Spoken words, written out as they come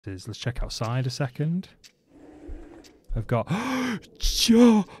Let's check outside a second. I've got...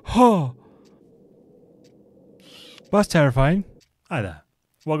 That's terrifying. Hi there.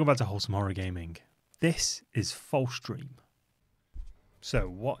 Welcome back to Wholesome Horror Gaming. This is False Dream. So,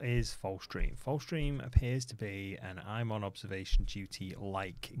 what is False Dream? False Dream appears to be an I'm on observation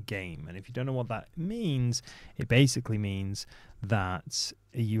duty-like game. And if you don't know what that means, it basically means that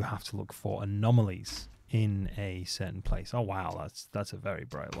you have to look for anomalies in a certain place. Oh, wow, that's a very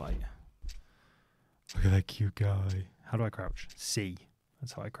bright light. Look at that cute guy. How do I crouch? C.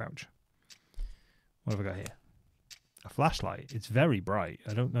 That's how I crouch. What have I got here? A flashlight. It's very bright.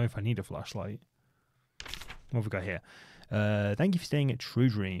 I don't know if I need a flashlight. What have we got here? Thank you for staying at True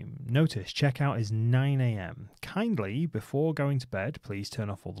Dream. Notice, checkout is 9 AM. Kindly, before going to bed, please turn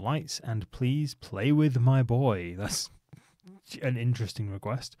off all the lights and please play with my boy. That's an interesting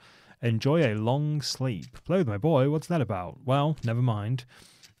request. Enjoy a long sleep. Play with my boy? What's that about? Well, never mind.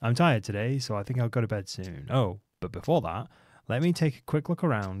 I'm tired today, so I think I'll go to bed soon. Oh, but before that, let me take a quick look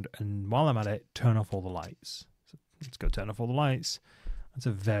around, and while I'm at it, turn off all the lights. So let's go turn off all the lights. That's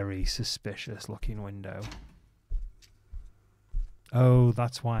a very suspicious looking window. Oh,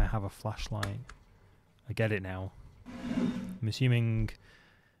 that's why I have a flashlight. I get it now. I'm assuming...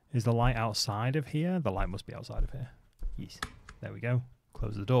 Is the light outside of here? The light must be outside of here. Yes. There we go.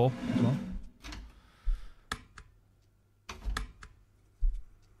 Close the door as well.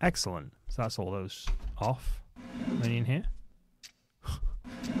 Excellent. So that's all those off. Any in here?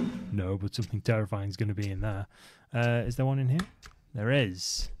 No, but something terrifying is going to be in there. Is there one in here? There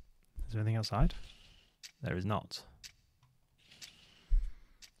is. Is there anything outside? There is not.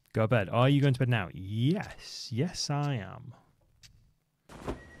 Go to bed. Are you going to bed now? Yes. Yes, I am.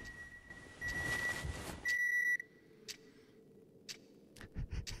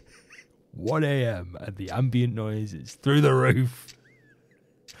 1 AM and the ambient noise is through the roof.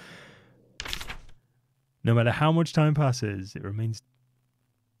 No matter how much time passes, it remains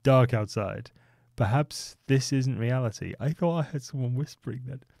dark outside. Perhaps this isn't reality. I thought I heard someone whispering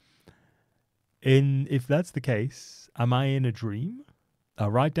then. If that's the case, am I in a dream? I'll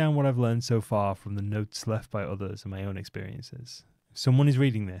write down what I've learned so far from the notes left by others and my own experiences. If someone is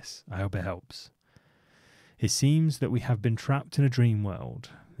reading this, I hope it helps. It seems that we have been trapped in a dream world.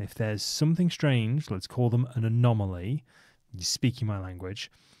 If there's something strange, let's call them an anomaly, speaking my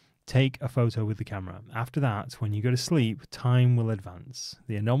language, take a photo with the camera. After that, when you go to sleep, time will advance.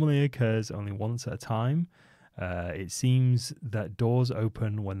 The anomaly occurs only once at a time. It seems that doors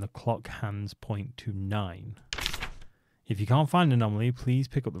open when the clock hands point to 9. If you can't find an anomaly, please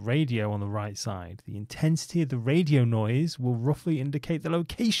pick up the radio on the right side. The intensity of the radio noise will roughly indicate the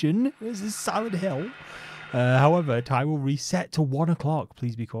location. This is Silent Hill. However, time will reset to 1 o'clock.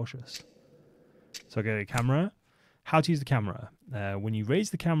 Please be cautious. So I go to the camera. How to use the camera. When you raise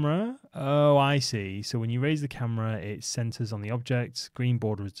the camera... Oh, I see. So when you raise the camera, it centers on the object. Green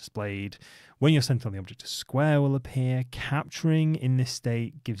border is displayed. When you're centered on the object, a square will appear. Capturing in this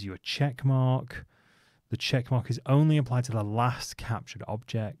state gives you a check mark. The check mark is only applied to the last captured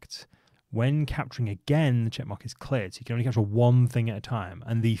object. When capturing again, the check mark is cleared, so you can only capture one thing at a time.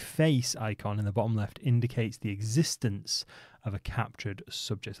 And the face icon in the bottom left indicates the existence of a captured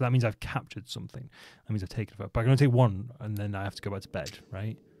subject. So that means I've captured something. That means I've taken a photo. But I can only take one, and then I have to go back to bed,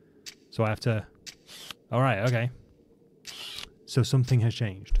 right? So I have to... All right, okay. So something has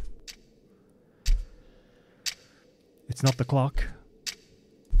changed. It's not the clock.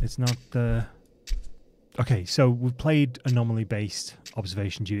 It's not the... Okay, so we've played anomaly-based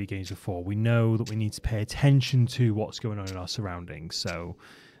observation duty games before. We know that we need to pay attention to what's going on in our surroundings. So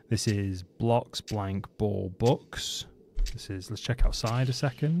this is blocks, blank, ball, books. This is, let's check outside a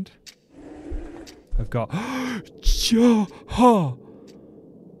second. I've got...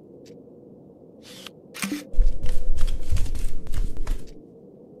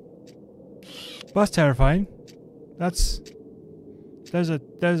 That's terrifying. That's... There's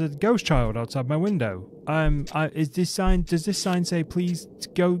a ghost child outside my window. Does this sign say please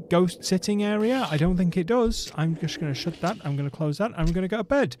go ghost sitting area? I don't think it does. I'm just gonna shut that. I'm gonna close that. I'm gonna go to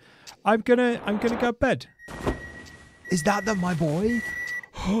bed. I'm gonna go to bed. Is that my boy?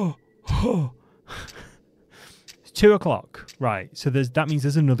 It's 2 o'clock. Right. So that means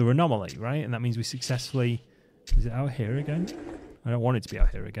there's another anomaly, right? And that means we successfully... Is it out here again? I don't want it to be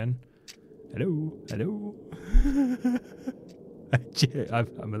out here again. Hello? Hello?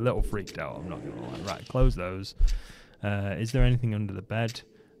 I'm a little freaked out, I'm not going to lie. Right, close those. Is there anything under the bed?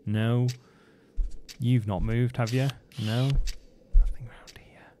 No. You've not moved, have you? No. Nothing around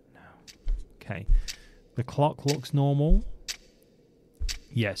here. No. Okay. The clock looks normal.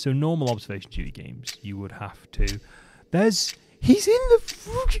 Yeah, so normal observation duty games, you would have to... He's in the...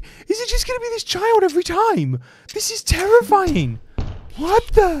 Is it just going to be this child every time? This is terrifying. What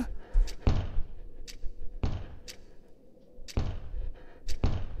the...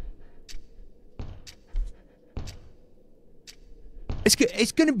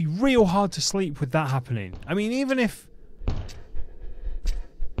 It's going to be real hard to sleep with that happening. I mean, even if...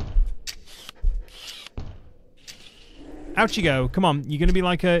 Out you go. Come on. You're going to be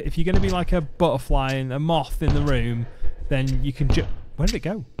like a... If you're going to be like a butterfly and a moth in the room, then you can just... Where did it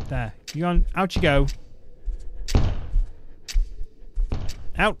go? There. You on? Out you go.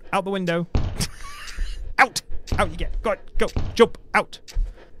 Out the window. Out you get. Go, jump, out.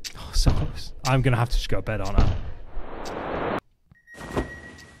 Oh, so close. I'm going to have to just go to bed, aren't I?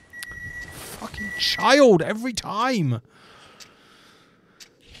 Fucking child every time.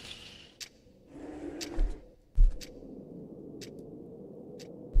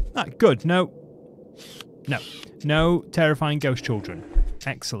 Ah, good. No terrifying ghost children.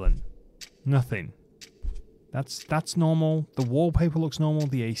 Excellent. Nothing. That's normal. The wallpaper looks normal.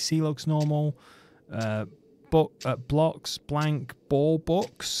 The AC looks normal. Blocks, blank, ball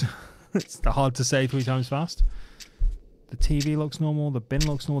books. It's hard to say 3 times fast. The TV looks normal. The bin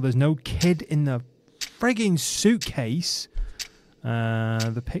looks normal. There's no kid in the frigging suitcase.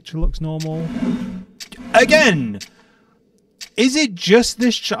 The picture looks normal. Again! Is it just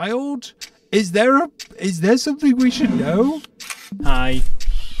this child? Is there something we should know? Hi.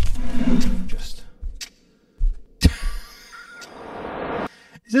 Just.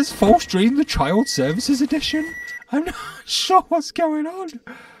 Is this False Dream the Child Services Edition? I'm not sure what's going on.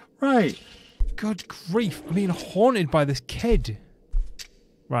 Right. Good grief. I'm being haunted by this kid.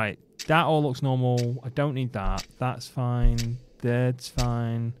 Right. That all looks normal. I don't need that. That's fine. That's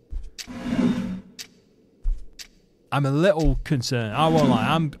fine. I'm a little concerned. I won't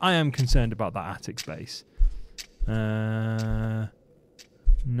lie. I am concerned about that attic space. No.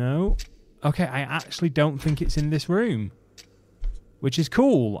 Okay, I actually don't think it's in this room, which is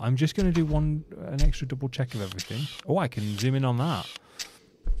cool. I'm just going to do an extra double check of everything. Oh, I can zoom in on that.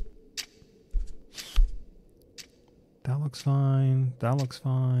 That looks fine. That looks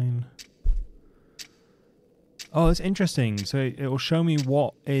fine. Oh, that's interesting. So it will show me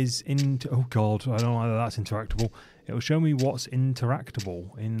what is oh god, I don't know whether that's interactable. It will show me what's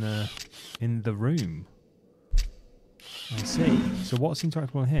interactable in the room. I see. So what's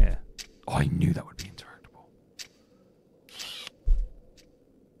interactable in here? Oh, I knew that would be interactable.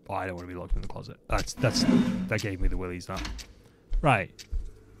 Oh, I don't want to be locked in the closet. That gave me the willies, that. Right.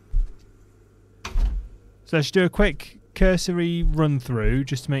 So let's do a quick cursory run through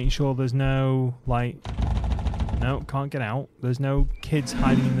just to make sure there's no like. No, can't get out. There's no kids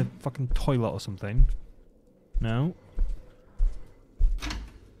hiding in the fucking toilet or something. No.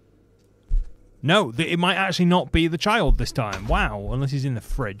 No, it might actually not be the child this time. Wow, unless he's in the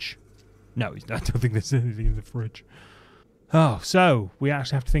fridge. No, I don't think there's anything in the fridge. Oh, so we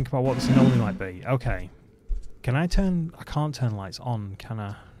actually have to think about what this anomaly might be. Okay. Can I turn... I can't turn lights on, can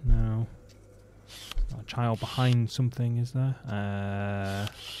I? No. A child behind something, is there?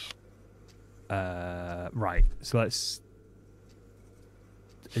 Right, so let's...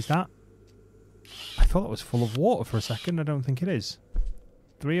 Is that... I thought that was full of water for a second. I don't think it is.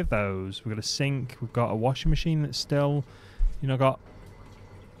 3 of those. We've got a sink. We've got a washing machine that's still... got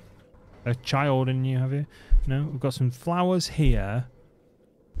a child in you, have you? No? We've got some flowers here.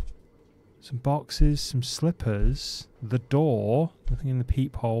 Some boxes, some slippers. The door. Nothing in the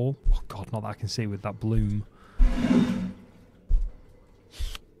peephole. Oh god, not that I can see with that bloom.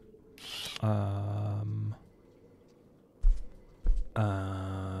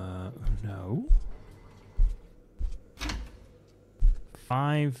 No.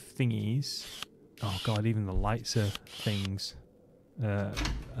 5 thingies. Oh god, even the lights are things.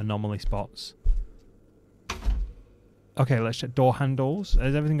 Anomaly spots. Okay, let's check door handles.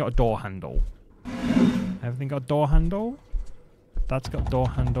 Has everything got a door handle? Everything got a door handle? That's got a door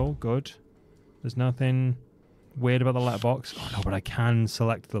handle. Good. There's nothing weird about the letterbox. Oh no, but I can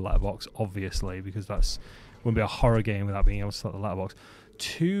select the letterbox, obviously, because that's wouldn't be a horror game without being able to select the letterbox.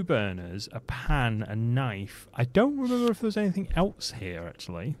 2 burners, a pan, a knife. I don't remember if there's anything else here,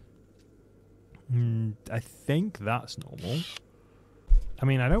 actually. I think that's normal. I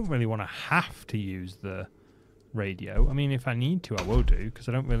mean, I don't really want to have to use the radio. I mean, if I need to, I will do, because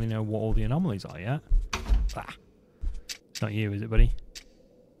I don't really know what all the anomalies are yet. Ah. It's not you, is it, buddy?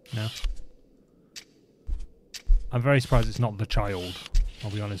 No. I'm very surprised it's not the child,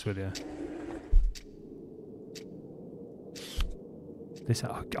 I'll be honest with you. This,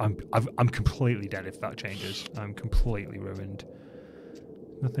 I'm completely dead if that changes. I'm completely ruined.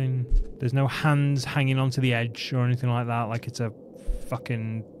 Nothing. There's no hands hanging onto the edge or anything like that, like it's a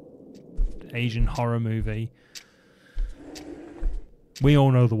fucking Asian horror movie. We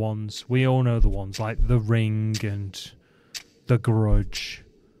all know the ones. We all know the ones like The Ring and The Grudge.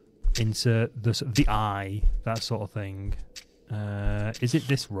 Insert the Eye, that sort of thing. Is it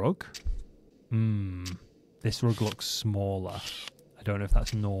this rug? This rug looks smaller. I don't know if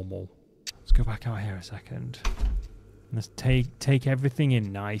that's normal. Let's go back out here a second. Let's take everything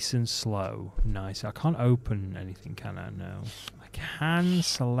in nice and slow. Nice. I can't open anything, can I? No. I can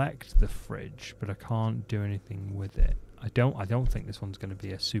select the fridge, but I can't do anything with it. I don't think this one's going to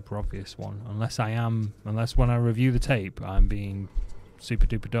be a super obvious one, unless when I review the tape, I'm being super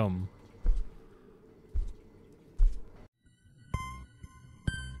duper dumb.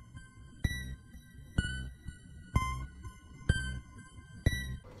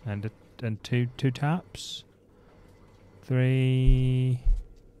 And two taps. 3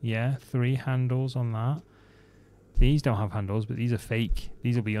 handles on that. These don't have handles, but these are fake.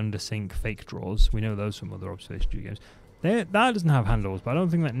 These will be under sink fake drawers. We know those from other Observation games. That doesn't have handles, but I don't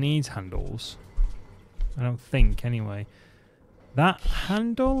think that needs handles. I don't think, anyway. That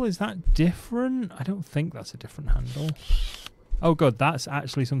handle, is that different? I don't think that's a different handle. Oh, good. That's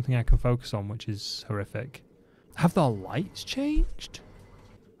actually something I can focus on, which is horrific. Have the lights changed?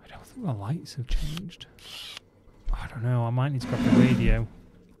 I don't think the lights have changed. I don't know. I might need to grab the radio.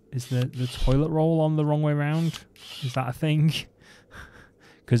 Is the toilet roll on the wrong way round? Is that a thing?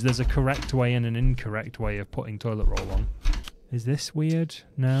 Because there's a correct way and an incorrect way of putting toilet roll on. Is this weird?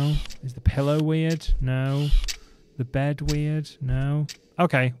 No. Is the pillow weird? No. The bed weird? No.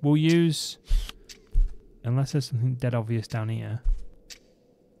 Okay, we'll use... Unless there's something dead obvious down here.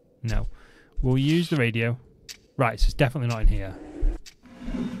 No. We'll use the radio. Right, so it's definitely not in here.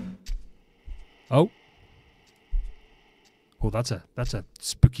 Oh. Oh, that's a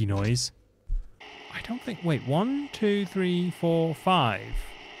spooky noise. I don't think... Wait, 1, 2, 3, 4, 5.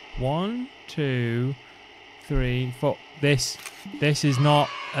 1, 2, 3, 4. This is not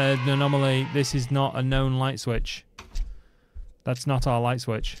an anomaly. This is not a known light switch. That's not our light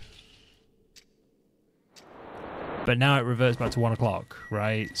switch. But now it reverts back to 1 o'clock,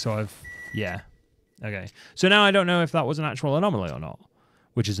 right? So yeah. Okay. So now I don't know if that was an actual anomaly or not,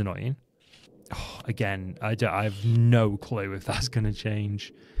 which is annoying. Oh, again, I have no clue if that's going to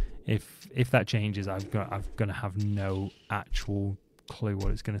change. If that changes, I'm going to have no actual clue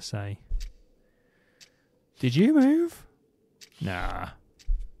what it's going to say. Did you move? Nah,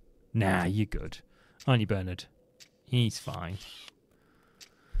 you're good. Aren't you, Bernard? He's fine.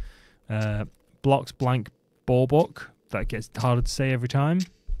 Blocked blank ball book. That gets harder to say every time.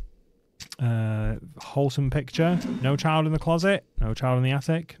 Wholesome picture. No child in the closet. No child in the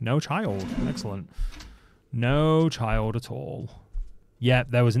attic. No child. Excellent. No child at all.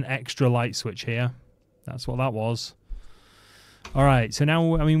 Yep, there was an extra light switch here. That's what that was. All right, so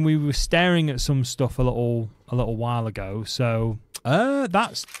now, I mean, we were staring at some stuff a little while ago. So,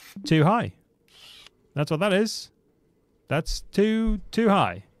 that's too high. That's what that is. That's too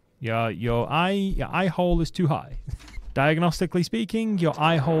high. Your eye hole is too high. Diagnostically speaking, your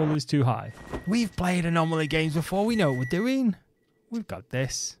eye hole is too high. We've played Anomaly games before. We know what we're doing. We've got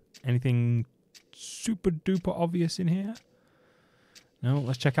this. Anything super duper obvious in here? No,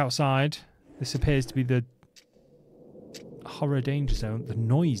 let's check outside. This appears to be the horror danger zone. The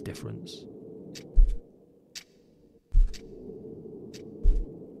noise difference.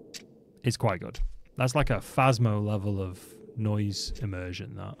 It's quite good. That's like a Phasmo level of noise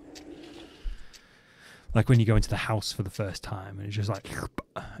immersion, that. Like when you go into the house for the first time and it's just like,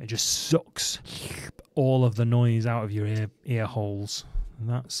 it just sucks all of the noise out of your ear holes. And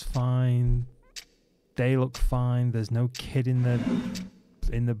that's fine. They look fine. There's no kid in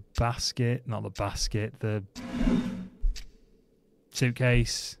the basket. Not the basket, the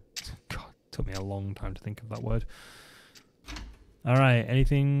suitcase. God, it took me a long time to think of that word. Alright,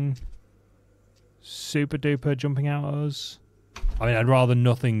 anything super duper jumping out at us? I mean, I'd rather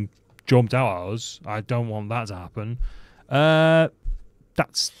nothing jumped out at us. I don't want that to happen.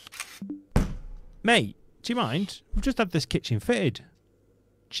 That's... Mate, do you mind? We've just had this kitchen fitted.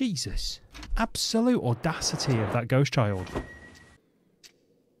 Jesus. Absolute audacity of that ghost child.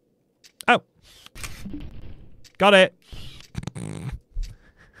 Oh. Got it.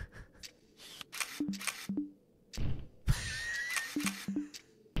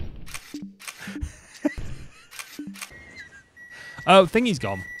 Oh, thingy's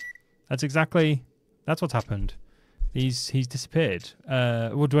gone. That's what's happened. He's disappeared.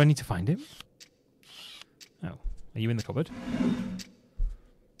 Well, do I need to find him? Oh. Are you in the cupboard?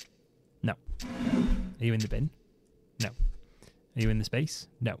 No. Are you in the bin? No. Are you in the space?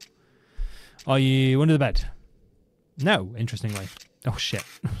 No. Are you under the bed? No, interestingly. Oh, shit.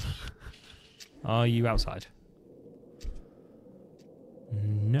 Are you outside?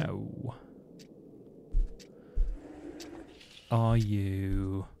 No. Are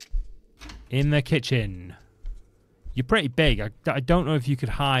you in the kitchen? You're pretty big. I don't know if you could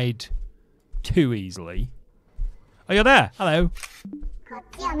hide too easily. Oh, you're there. Hello.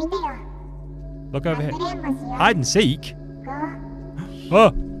 Look over here. Hide and seek?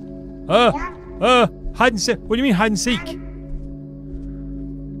 Hide and seek. What do you mean hide and seek?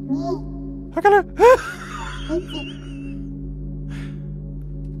 How can I?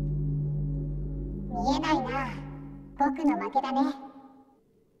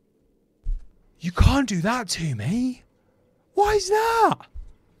 You can't do that to me. Why is that?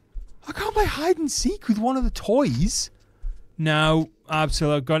 I can't play hide and seek with one of the toys. No,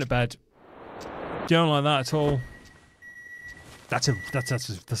 absolutely. Go to bed. Don't like that at all. That's a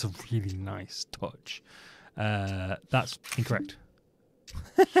really nice touch. That's incorrect.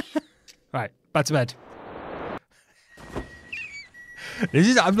 Right, back to bed.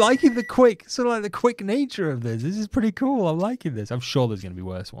 I'm liking the quick, sort of like the quick nature of this. This is pretty cool. I'm liking this. I'm sure there's going to be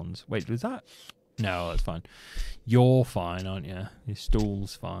worse ones. Wait, was that? No, that's fine. You're fine, aren't you? Your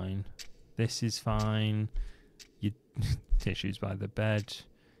stool's fine. This is fine. Your tissues by the bed.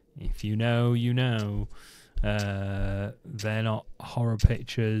 If you know, you know. They're not horror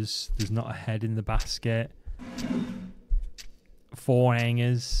pictures. There's not a head in the basket. 4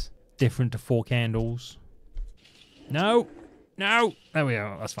 hangers. Different to 4 candles. No. No. There we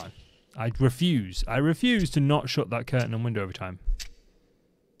are. That's fine. I refuse. I refuse to not shut that curtain and window every time.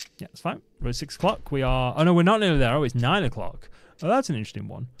 Yeah, that's fine. We're at 6 o'clock. We are... Oh, no, we're not nearly there. Oh, it's 9 o'clock. Oh, that's an interesting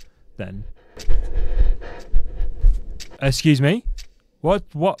one. Then. Excuse me? What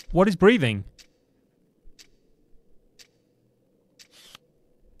is breathing?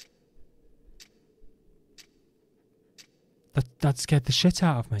 That scared the shit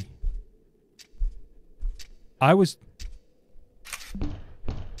out of me. I was...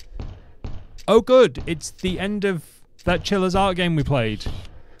 Oh, good. It's the end of that Chiller's Art game we played,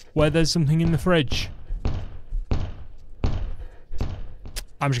 where there's something in the fridge.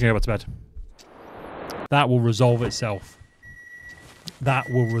 I'm just going to go back to bed. That will resolve itself. That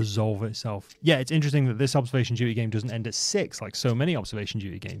will resolve itself. Yeah, it's interesting that this observation duty game doesn't end at 6 like so many observation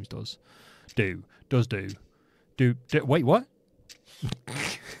duty games does. Wait, what?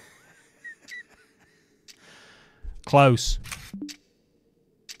 Close.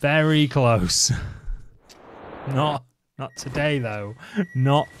 Very close. Not today though.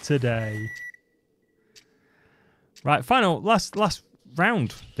 Not today. Right, last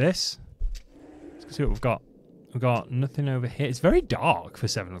round. Let's see what we've got. We've got nothing over here. It's very dark for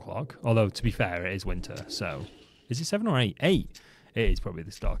 7 o'clock. Although to be fair, it is winter. So is it 7 or 8? 8. It is probably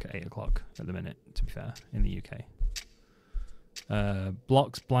this dark at 8 o'clock at the minute. To be fair, in the UK.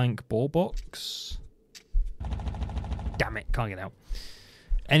 Blocks blank ball books. Damn it, can't get out.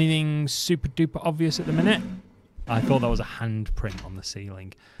 Anything super duper obvious at the minute? I thought that was a handprint on the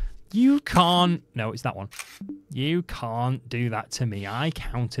ceiling. You can't... No, it's that one. You can't do that to me. I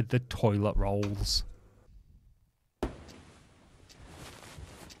counted the toilet rolls.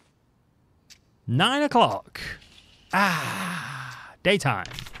 9 o'clock. Daytime.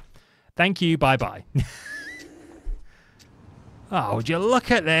 Thank you, bye-bye. Oh, would you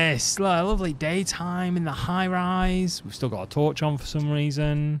look at this? Lovely daytime in the high-rise. We've still got a torch on for some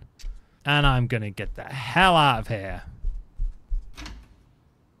reason. And I'm going to get the hell out of here.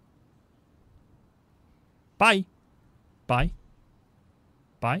 Bye. Bye.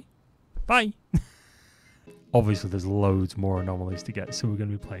 Bye. Bye. Obviously, there's loads more anomalies to get, so we're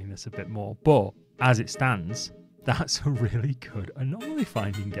going to be playing this a bit more. But, as it stands, that's a really good anomaly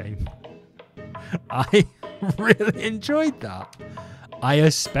finding game. I really enjoyed that. I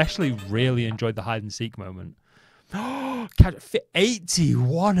especially really enjoyed the hide and seek moment.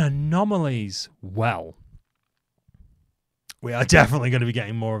 81 anomalies. Well, we are definitely going to be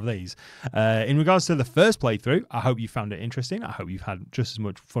getting more of these. In regards to the first playthrough, I hope you found it interesting. I hope you've had just as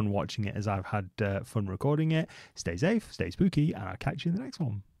much fun watching it as I've had fun recording it. Stay safe, stay spooky, and I'll catch you in the next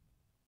one.